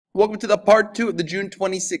Welcome to the part 2 of the June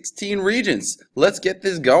 2016 Regents. Let's get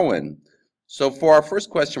this going. So for our first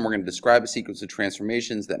question, we're going to describe a sequence of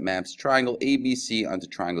transformations that maps triangle ABC onto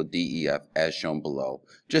triangle DEF as shown below.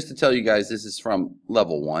 Just to tell you guys, this is from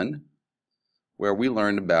level 1, where we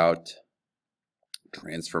learned about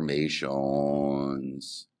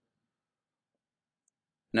transformations.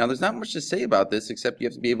 Now, there's not much to say about this except you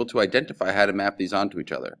have to be able to identify how to map these onto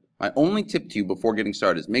each other. My only tip to you before getting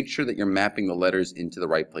started is make sure that you're mapping the letters into the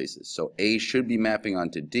right places. So A should be mapping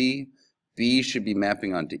onto D, B should be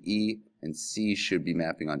mapping onto E, and C should be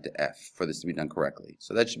mapping onto F for this to be done correctly.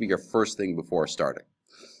 So that should be your first thing before starting.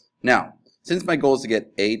 Now, since my goal is to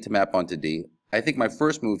get A to map onto D, I think my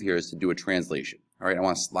first move here is to do a translation. All right, I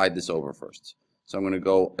want to slide this over first. So I'm going to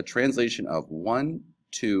go a translation of 1,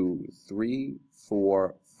 2, 3,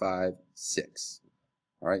 4, 5, 6.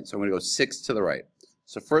 All right, so I'm going to go 6 to the right.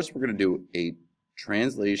 So first we're going to do a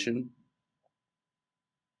translation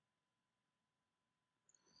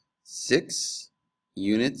 6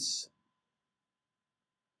 units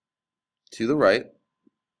to the right.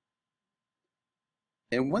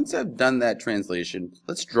 And once I've done that translation,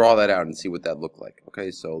 let's draw that out and see what that looked like.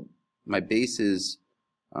 Okay, so my base is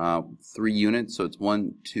 3 units, so it's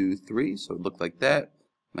 1, 2, 3, so it looked like that.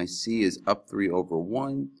 My C is up 3 over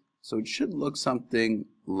 1, so it should look something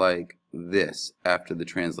like this after the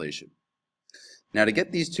translation. Now to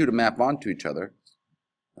get these two to map onto each other,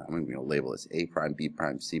 I'm going to label this A prime, B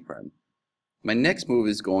prime, C prime. My next move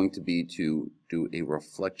is going to be to do a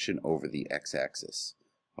reflection over the x-axis,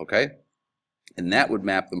 okay? And that would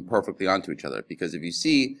map them perfectly onto each other, because if you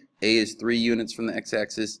see, A is 3 units from the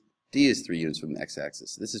x-axis, D is 3 units from the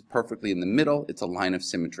x-axis. This is perfectly in the middle. It's a line of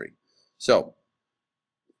symmetry. So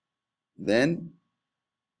then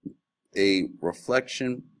a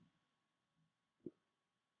reflection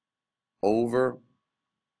over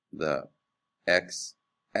the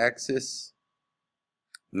x-axis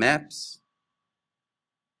maps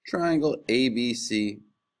triangle ABC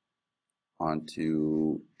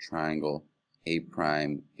onto triangle A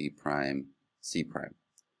prime, B prime, C prime.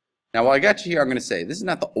 Now while I got you here, I'm going to say this is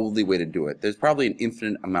not the only way to do it. There's probably an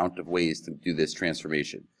infinite amount of ways to do this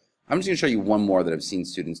transformation. I'm just going to show you one more that I've seen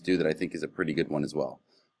students do that I think is a pretty good one as well.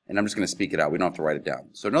 And I'm just going to speak it out. We don't have to write it down.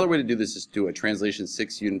 So another way to do this is to do a translation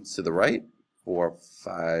 6 units to the right, 4,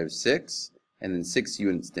 5, 6, and then 6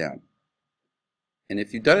 units down. And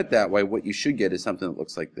if you've done it that way, what you should get is something that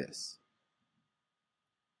looks like this.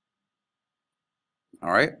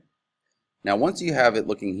 All right? Now once you have it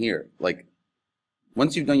looking here, like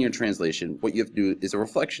once you've done your translation, what you have to do is a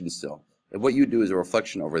reflection still. And what you do is a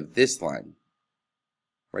reflection over this line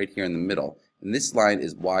right here in the middle. And this line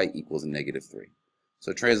is y equals -3.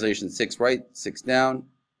 So translation 6 right, 6 down,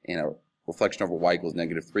 and a reflection over y equals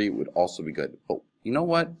 -3 would also be good. But you know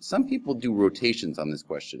what? Some people do rotations on this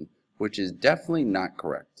question, which is definitely not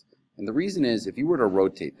correct. And the reason is, if you were to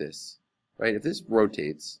rotate this, right, if this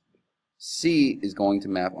rotates, C is going to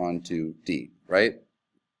map onto D, right?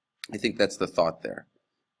 I think that's the thought there.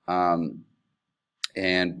 And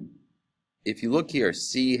if you look here,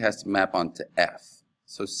 C has to map onto F.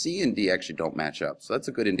 So C and D actually don't match up. So that's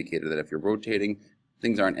a good indicator that if you're rotating,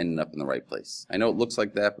 things aren't ending up in the right place. I know it looks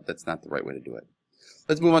like that, but that's not the right way to do it.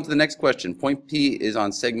 Let's move on to the next question. Point P is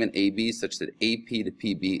on segment AB such that AP to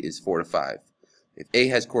PB is 4 to 5. If A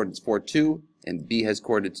has coordinates 4, 2, and B has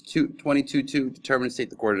coordinates 22, 2, determine and state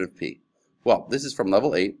the coordinate of P. Well, this is from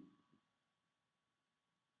level 8,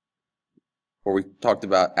 where we talked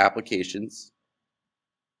about applications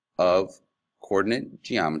of coordinate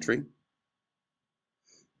geometry.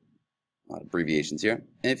 A lot of abbreviations here.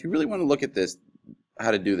 And if you really want to look at this,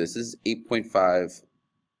 how to do this, this is 8.5,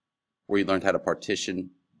 where you learned how to partition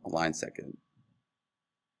a line segment.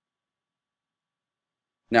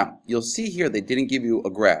 Now, you'll see here they didn't give you a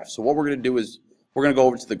graph. So what we're going to do is we're going to go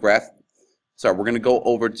over to the graph. Sorry, we're going to go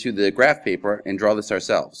over to the graph paper and draw this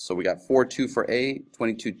ourselves. So we got 4, 2 for A,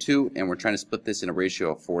 22, 2, and we're trying to split this in a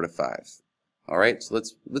ratio of 4 to 5. All right, so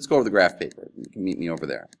let's go over the graph paper. You can meet me over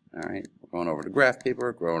there. All right, we're going over to graph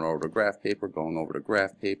paper, going over to graph paper, going over to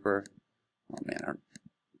graph paper. Oh man,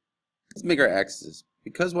 let's make our axes.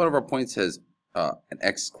 Because one of our points has an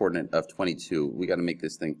x coordinate of 22, we got to make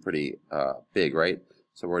this thing pretty big, right?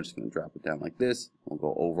 So we're just going to drop it down like this. We'll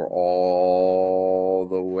go over all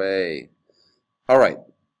the way. All right,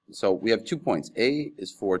 so we have 2 points. A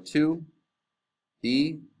is 4, 2.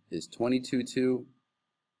 B is 22, 2.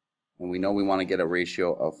 And we know we want to get a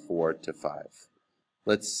ratio of 4 to 5.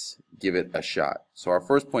 Let's give it a shot. So our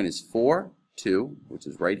first point is 4, 2, which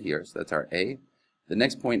is right here. So that's our A. The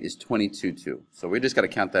next point is 22, 2. So we just got to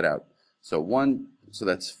count that out. So 1, So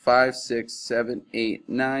that's 5, 6, 7, 8,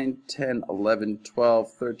 9, 10, 11,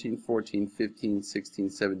 12, 13, 14, 15, 16,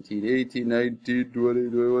 17, 18, 19, 20,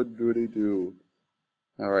 21, 22.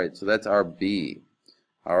 Alright, so that's our B.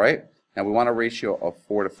 Alright, now we want a ratio of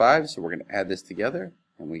 4 to 5, so we're going to add this together,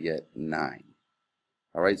 and we get 9.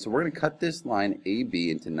 Alright, so we're going to cut this line AB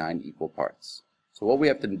into 9 equal parts. So what we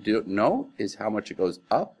have to know is how much it goes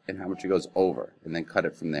up and how much it goes over, and then cut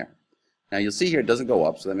it from there. Now you'll see here it doesn't go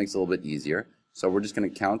up, so that makes it a little bit easier. So we're just going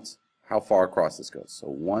to count how far across this goes. So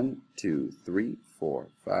 1, 2, 3, 4,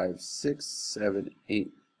 5, 6, 7,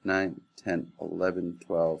 8, 9, 10, 11,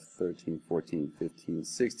 12, 13, 14, 15,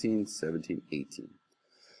 16, 17, 18.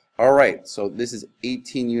 Alright, so this is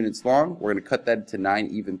 18 units long. We're going to cut that into 9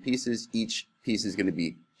 even pieces. Each piece is going to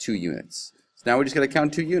be 2 units. So now we're just going to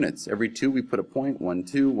count 2 units. Every 2 we put a point. 1,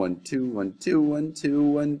 2, 1, 2, 1, 2, 1, 2,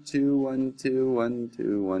 1, 2, 1, 2, 1,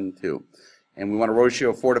 2, 1, 2. And we want a ratio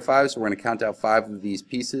of 4 to 5, so we're going to count out 5 of these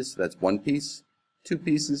pieces. So that's 1 piece, 2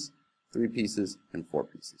 pieces, 3 pieces, and 4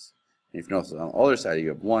 pieces. And if you notice on the other side, you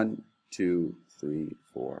have 1, 2, 3,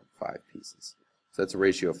 4, 5 pieces. So that's a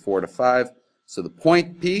ratio of 4 to 5. So the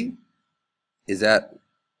point P is at,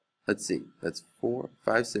 let's see, that's 4,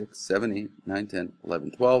 5, 6, 7, 8, 9, 10,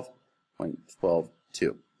 11, 12, 12,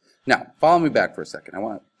 2. Now, follow me back for a second. I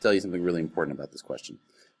want to tell you something really important about this question.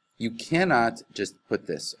 You cannot just put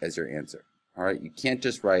this as your answer. All right, you can't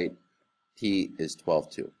just write P is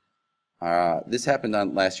 12, 2. This happened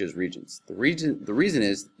on last year's Regents. The reason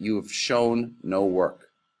is you have shown no work.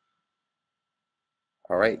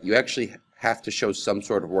 All right, you actually have to show some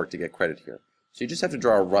sort of work to get credit here. So you just have to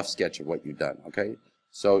draw a rough sketch of what you've done, okay?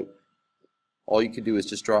 So all you could do is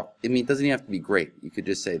just draw, I mean, it doesn't even have to be great. You could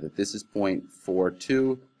just say that this is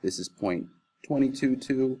 0.42, this is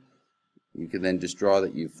 0.222. You could then just draw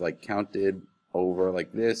that you've like counted over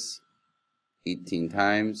like this 18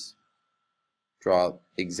 times. Draw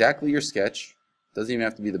exactly your sketch. Doesn't even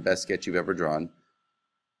have to be the best sketch you've ever drawn.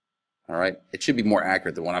 All right, it should be more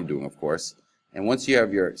accurate than what I'm doing, of course. And once you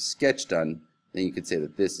have your sketch done, then you could say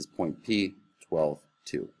that this is point P 12,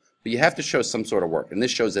 2. But you have to show some sort of work, and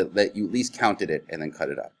this shows that you at least counted it and then cut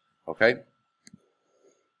it up. Okay?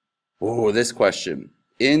 Oh, this question.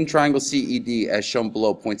 In triangle CED, as shown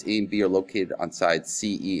below, points A and B are located on sides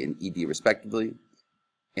CE and ED respectively.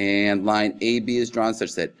 And line AB is drawn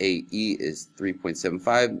such that AE is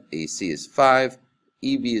 3.75, AC is 5,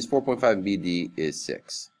 EB is 4.5, and BD is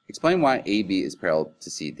 6. Explain why AB is parallel to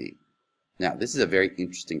CD. Now, this is a very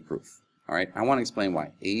interesting proof. All right, I want to explain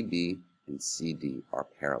why AB and CD are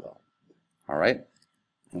parallel. All right,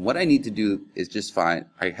 and what I need to do is just I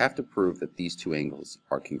have to prove that these two angles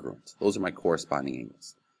are congruent. Those are my corresponding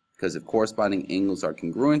angles. Because if corresponding angles are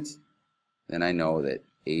congruent, then I know that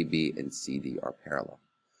AB and CD are parallel.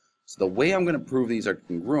 So the way I'm going to prove these are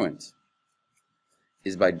congruent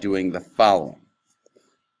is by doing the following.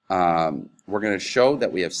 We're going to show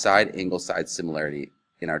that we have side angle side similarity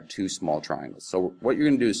in our 2 small triangles. So what you're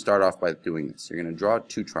going to do is start off by doing this. You're going to draw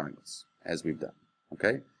 2 triangles, as we've done.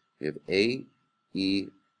 Okay? We have A, E,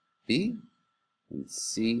 B, and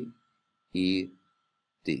C, E,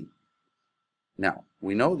 D. Now,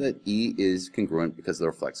 we know that E is congruent because of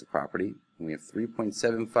the reflexive property. And we have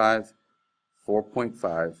 3.75,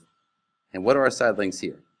 4.5, and what are our side lengths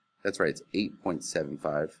here? That's right, it's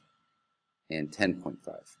 8.75 and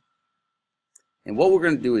 10.5. And what we're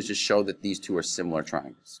going to do is just show that these two are similar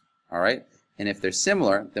triangles. All right? And if they're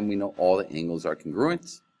similar, then we know all the angles are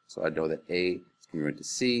congruent. So I know that A is congruent to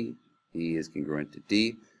C, B is congruent to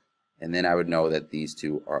D, and then I would know that these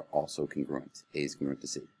two are also congruent. A is congruent to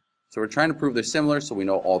C. So we're trying to prove they're similar, so we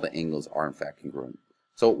know all the angles are in fact congruent.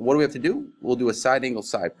 So what do we have to do? We'll do a side angle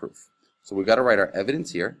side proof. So we've got to write our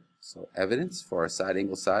evidence here. So evidence for our side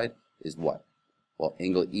angle side is what? Well,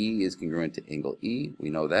 angle E is congruent to angle E.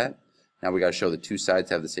 We know that. Now we got to show the 2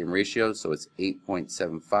 sides have the same ratio. So it's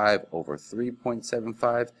 8.75 over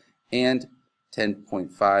 3.75 and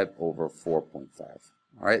 10.5 over 4.5.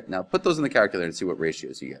 All right. Now put those in the calculator and see what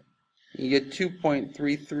ratios you get. You get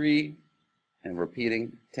 2.33, and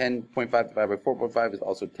repeating. 10.5 divided by 4.5 is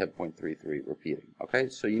also 10.33 repeating. Okay.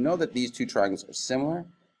 So you know that these 2 triangles are similar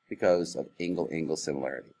because of angle-angle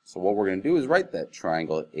similarity. So what we're going to do is write that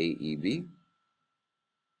triangle AEB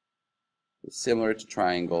is similar to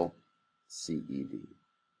triangle CED.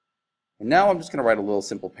 And now I'm just going to write a little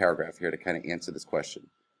simple paragraph here to kind of answer this question.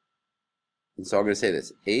 And so I'm going to say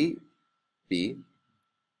this. AB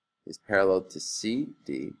is parallel to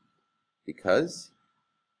CD because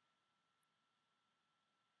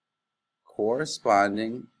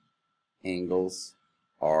corresponding angles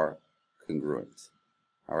are congruent.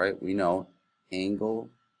 All right, we know angle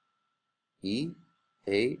EAB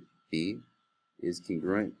is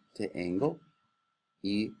congruent to angle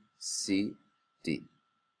ECD.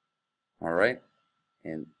 All right,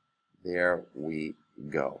 and there we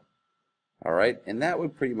go. All right, and that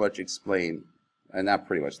would pretty much explain, not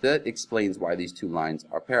pretty much, that explains why these two lines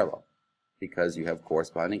are parallel, because you have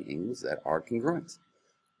corresponding angles that are congruent.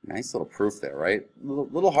 Nice little proof there, right? A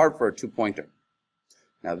little hard for a two-pointer.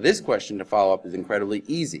 Now this question to follow up is incredibly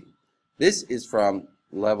easy. This is from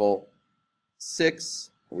level 6,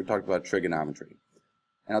 where we talked about trigonometry.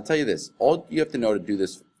 And I'll tell you this, all you have to know to do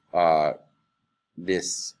this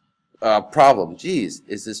problem, is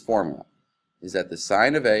this formula, is that the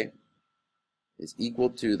sine of A is equal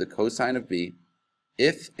to the cosine of B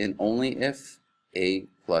if and only if A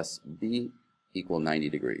plus B equal 90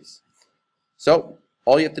 degrees. So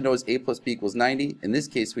all you have to know is A plus B equals 90. In this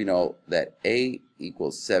case, we know that A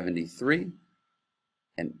equals 73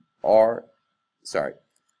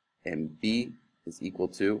 and B is equal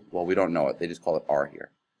to, well, we don't know it. They just call it R here.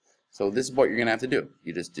 So this is what you're going to have to do.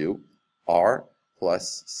 You just do R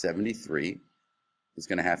plus 73 is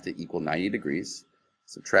going to have to equal 90 degrees.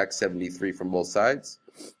 Subtract 73 from both sides,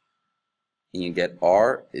 and you get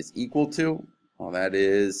R is equal to, well, that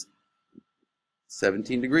is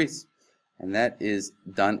 17 degrees. And that is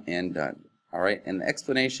done and done. All right, and the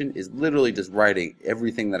explanation is literally just writing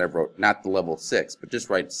everything that I wrote, not the level 6, but just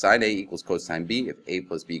write sine A equals cosine B if A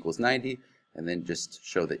plus B equals 90, and then just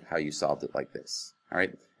show that how you solved it like this. All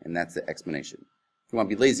right, and that's the explanation. If you want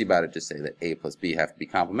to be lazy about it, just say that A plus B have to be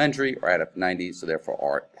complementary or add up to 90, so therefore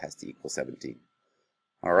R has to equal 17.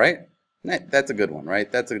 All right, that's a good one,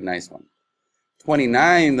 right? That's a nice one.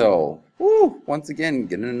 29 though, woo, once again,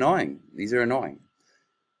 getting annoying. These are annoying.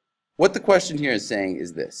 What the question here is saying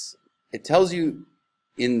is this. It tells you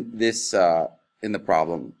in this in the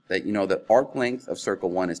problem that you know the arc length of circle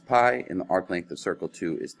 1 is pi and the arc length of circle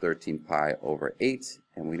 2 is 13 pi over 8,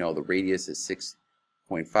 and we know the radius is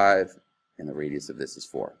 6.5 and the radius of this is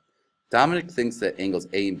 4. Dominic thinks that angles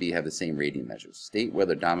A and B have the same radian measures. State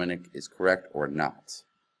whether Dominic is correct or not.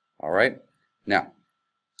 All right. Now,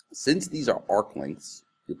 since these are arc lengths,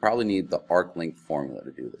 you probably need the arc length formula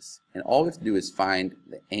to do this. And all we have to do is find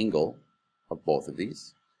the angle of both of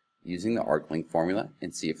these using the arc length formula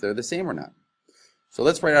and see if they're the same or not. So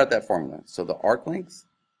let's write out that formula. So the arc length,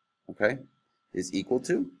 okay, is equal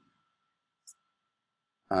to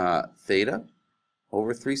theta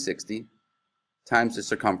over 360 times the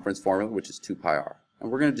circumference formula, which is 2 pi r.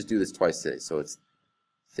 And we're going to just do this twice today. So it's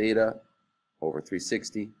theta over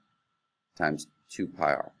 360 times 2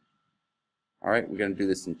 pi r. All right, we're going to do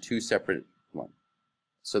this in two separate ones.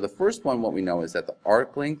 So the first one, what we know is that the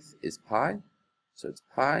arc length is pi. So it's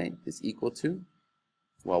pi is equal to,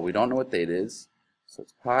 well, we don't know what theta is. So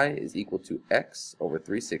it's pi is equal to x over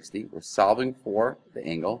 360. We're solving for the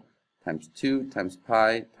angle times 2 times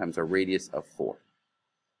pi times our radius of 4.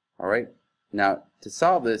 All right, now to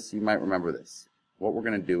solve this, you might remember this. What we're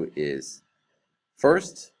going to do is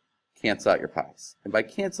first, cancel out your pi's. And by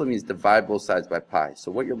cancel means divide both sides by pi.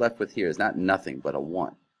 So what you're left with here is not nothing but a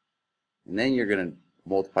 1. And then you're going to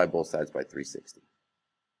multiply both sides by 360.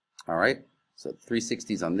 All right? So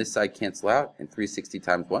 360's on this side cancel out, and 360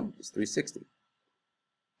 times 1 is 360.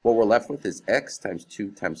 What we're left with is x times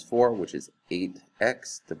 2 times 4, which is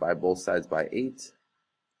 8x. Divide both sides by 8.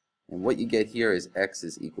 And what you get here is x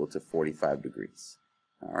is equal to 45 degrees.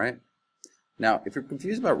 All right? Now, if you're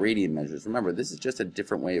confused about radian measures, remember, this is just a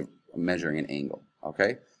different way of measuring an angle,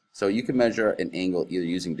 okay? So you can measure an angle either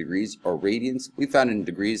using degrees or radians. We found it in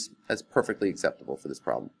degrees. That's perfectly acceptable for this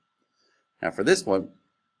problem. Now, for this one,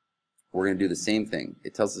 we're going to do the same thing.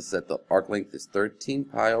 It tells us that the arc length is 13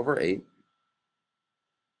 pi over 8,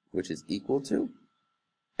 which is equal to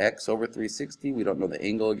x over 360, we don't know the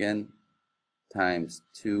angle again, times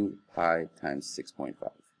 2 pi times 6.5.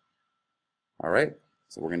 All right?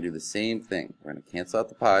 So we're going to do the same thing. We're going to cancel out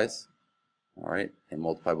the pi's, all right, and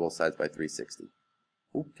multiply both sides by 360.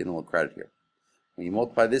 Ooh, getting a little crowded here. When you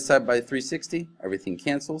multiply this side by 360, everything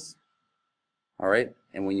cancels, all right?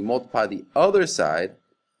 And when you multiply the other side,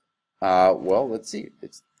 well, let's see.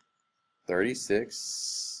 It's 13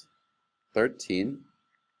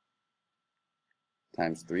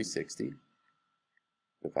 times 360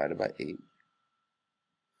 divided by 8.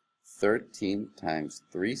 13 times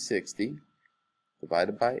 360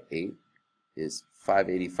 divided by 8 is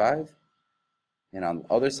 585. And on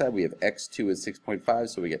the other side, we have x2 is 6.5,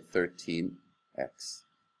 so we get 13x.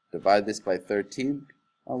 Divide this by 13.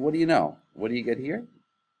 What do you know? What do you get here?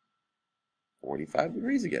 45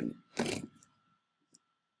 degrees again.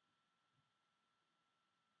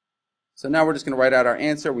 So now we're just going to write out our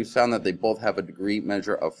answer. We found that they both have a degree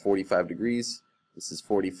measure of 45 degrees. This is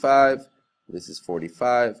 45. This is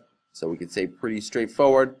 45. So we could say pretty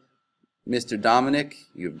straightforward, Mr. Dominic,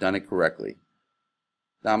 you've done it correctly.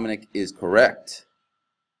 Dominic is correct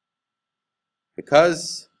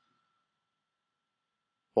because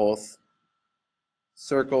both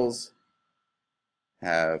circles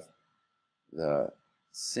have the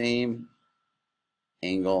same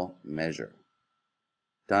angle measure.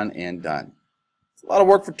 Done and done. It's a lot of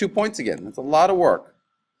work for 2 points again. That's a lot of work.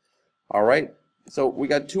 All right. So we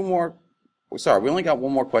got two more. Sorry, we only got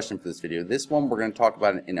one more question for this video. This one we're going to talk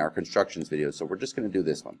about in our constructions video. So we're just going to do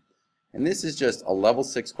this one. And this is just a level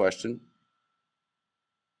 6 question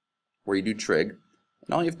where you do trig.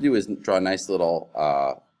 And all you have to do is draw a nice little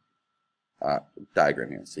diagram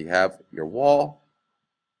here. So you have your wall,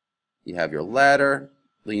 you have your ladder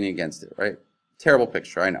leaning against it, right? Terrible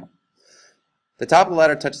picture, I know. The top of the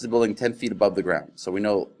ladder touches the building 10 feet above the ground. So we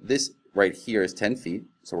know this right here is 10 feet.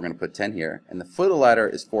 So we're going to put 10 here. And the foot of the ladder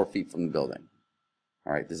is 4 feet from the building.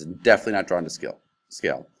 All right, this is definitely not drawn to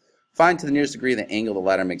scale. Find to the nearest degree the angle the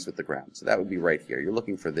ladder makes with the ground. So that would be right here. You're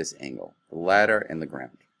looking for this angle, the ladder and the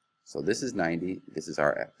ground. So this is 90. This is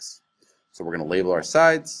our x. So we're going to label our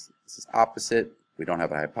sides. This is opposite. We don't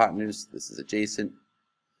have a hypotenuse. This is adjacent.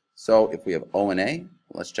 So if we have O and A,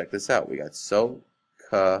 let's check this out. We got so,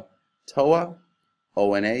 ka, toa.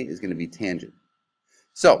 O and A is going to be tangent.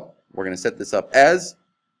 So we're going to set this up as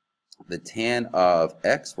the tan of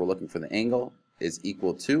x, we're looking for the angle, is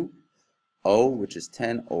equal to O, which is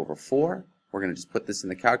 10 over 4. We're going to just put this in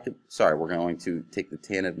the calculator. Sorry, we're going to take the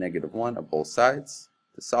tan of -1 of both sides.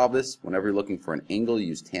 To solve this, whenever you're looking for an angle, you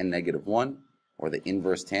use tan -1 or the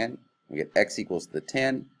inverse tan. We get x equals the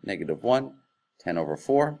tan -1, 10 over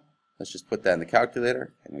 4. Let's just put that in the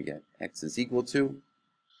calculator, and we get x is equal to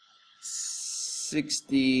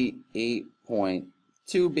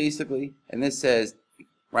 68.2 basically. And this says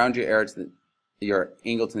round your error to your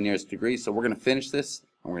angle to the nearest degree. So we're going to finish this,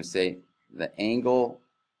 and we're going to say the angle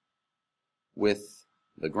with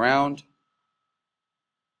the ground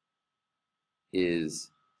is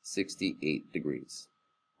 68 degrees.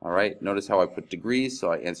 All right, notice how I put degrees,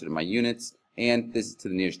 so I answered in my units, and this is to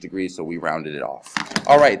the nearest degree, so we rounded it off.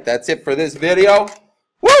 All right, that's it for this video.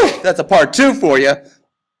 Woo! That's a part 2 for you.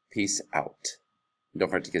 Peace out. Don't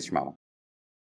forget to kiss your mama.